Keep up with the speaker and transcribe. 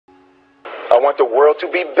want the world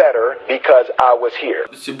to be better because I was here.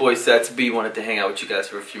 It's your boy Sats.B. Wanted to hang out with you guys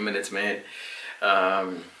for a few minutes, man.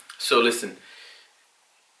 So listen,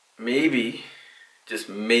 maybe, just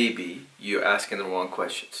maybe, you're asking the wrong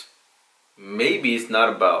questions. Maybe it's not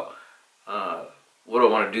about what do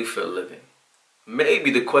I want to do for a living.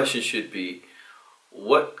 Maybe the question should be,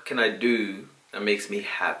 what can I do that makes me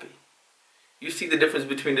happy? You see the difference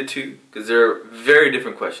between the two? Because they're very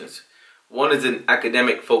different questions. One is an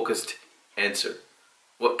academic focused answer.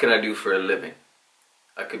 What can I do for a living?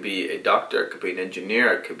 I could be a doctor, I could be an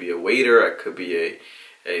engineer, I could be a waiter, I could be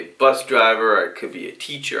a bus driver, I could be a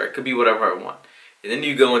teacher, I could be whatever I want. And then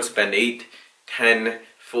you go and spend 8, 10,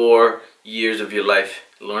 4 years of your life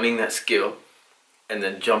learning that skill and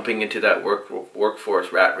then jumping into that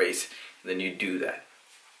workforce rat race, and then you do that.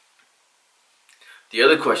 The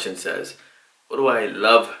other question says, what do I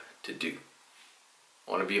love to do?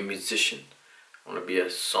 I want to be a musician. I want to be a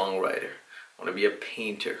songwriter. I want to be a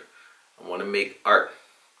painter. I want to make art.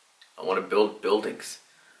 I want to build buildings.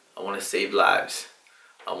 I want to save lives.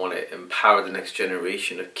 I want to empower the next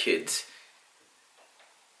generation of kids.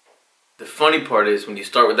 The funny part is when you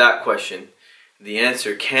start with that question, the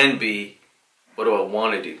answer can be, what do I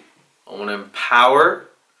want to do? I want to empower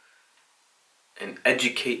and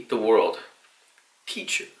educate the world.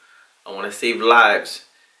 Teacher. I want to save lives.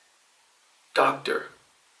 Doctor.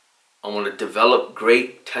 I want to develop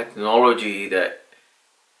great technology that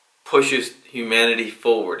pushes humanity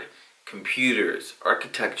forward. Computers,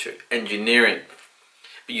 architecture, engineering.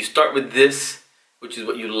 But you start with this, which is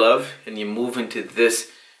what you love, and you move into this,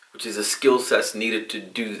 which is a skill set needed to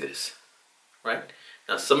do this. Right?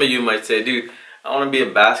 Now some of you might say, dude, I want to be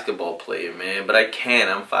a basketball player, man, but I can't.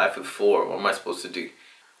 I'm 5'4". What am I supposed to do?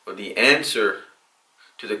 Well, the answer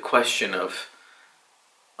to the question of,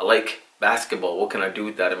 I like basketball, what can I do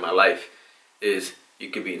with that in my life, is you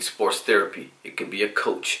could be in sports therapy, you could be a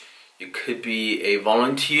coach, you could be a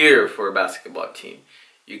volunteer for a basketball team,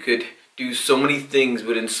 you could do so many things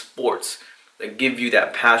within sports that give you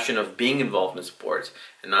that passion of being involved in sports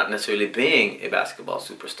and not necessarily being a basketball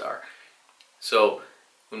superstar. So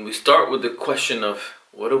when we start with the question of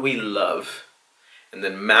what do we love, and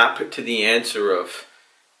then map it to the answer of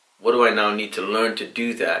what do I now need to learn to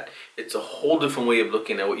do that, it's a whole different way of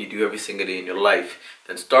looking at what you do every single day in your life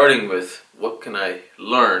than starting with what can I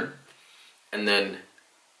learn, and then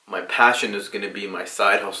my passion is going to be my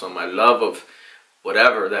side hustle. My love of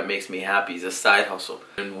whatever that makes me happy is a side hustle.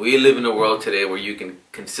 And we live in a world today where you can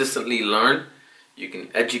consistently learn, you can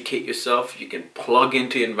educate yourself, you can plug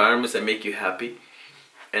into environments that make you happy,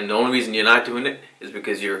 and the only reason you're not doing it is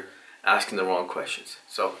because you're asking the wrong questions.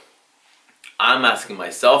 So I'm asking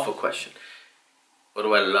myself a question. What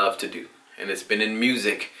do I love to do? And it's been in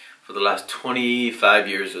music for the last 25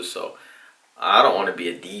 years or so. I don't want to be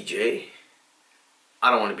a DJ.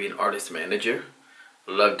 I don't want to be an artist manager.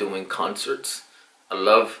 I love doing concerts. I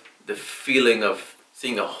love the feeling of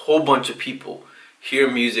seeing a whole bunch of people hear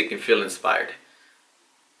music and feel inspired.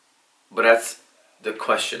 But that's the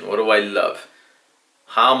question. What do I love?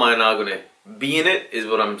 How am I now going to be in it is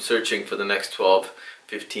what I'm searching for the next 12,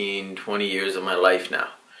 15, 20 years of my life now.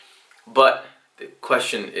 But the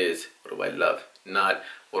question is, what do I love? Not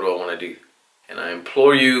what do I want to do? And I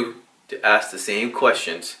implore you to ask the same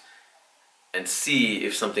questions and see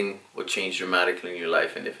if something will change dramatically in your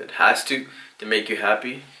life. And if it has to make you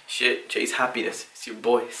happy, shit, chase happiness. It's your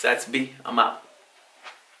boy, Sats.B. I'm out.